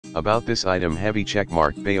About this item, heavy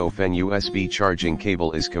checkmark. Baofeng USB charging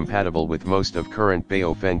cable is compatible with most of current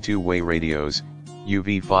Baofeng two-way radios,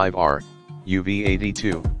 UV-5R,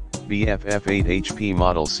 UV-82, BFF8HP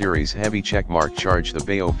model series. Heavy checkmark. Charge the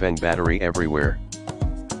Baofeng battery everywhere.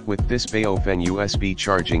 With this Baofeng USB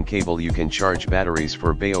charging cable you can charge batteries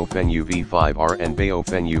for Baofeng UV-5R and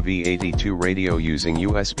Baofeng UV-82 radio using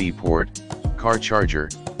USB port, car charger,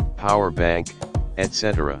 power bank,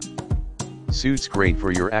 etc. Suits great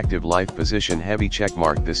for your active life position. Heavy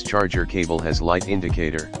checkmark. This charger cable has light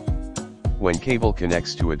indicator. When cable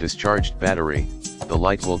connects to a discharged battery, the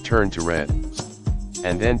light will turn to red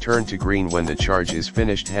and then turn to green when the charge is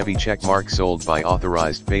finished. Heavy checkmark. Sold by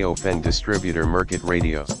authorized Baofeng distributor MIRKIT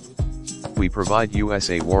Radio. We provide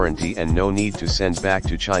USA warranty and no need to send back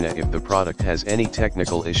to China if the product has any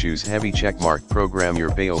technical issues. Heavy checkmark. Program your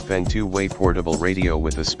Baofeng two-way portable radio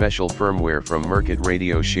with a special firmware from MIRKIT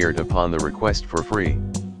Radio shared upon the request for free.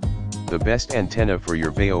 The best antenna for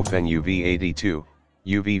your Baofeng UV-82,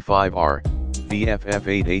 UV-5R,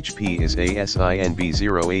 BFF8HP is ASIN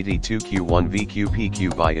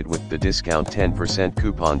B082Q1VQPQ. Buy it with the discount 10%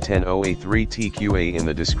 coupon 10OA3TQA in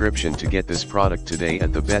the description to get this product today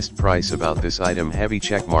at the best price. About this item, heavy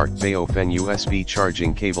checkmark. Baofeng USB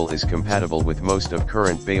charging cable is compatible with most of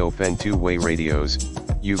current Baofeng two-way radios,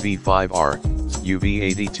 UV-5R,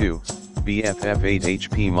 UV-82,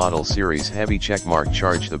 BFF8HP model series. Heavy checkmark.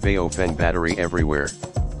 Charge the Baofeng battery everywhere.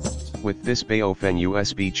 With this Baofeng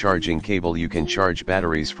USB charging cable you can charge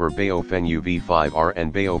batteries for Baofeng UV-5R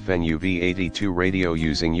and Baofeng UV-82 radio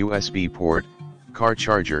using USB port, car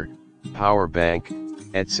charger, power bank,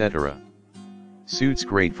 etc. Suits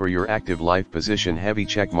great for your active life position. Heavy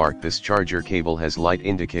checkmark. This charger cable has light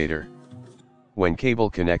indicator. When cable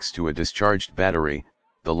connects to a discharged battery,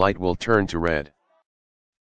 the light will turn to red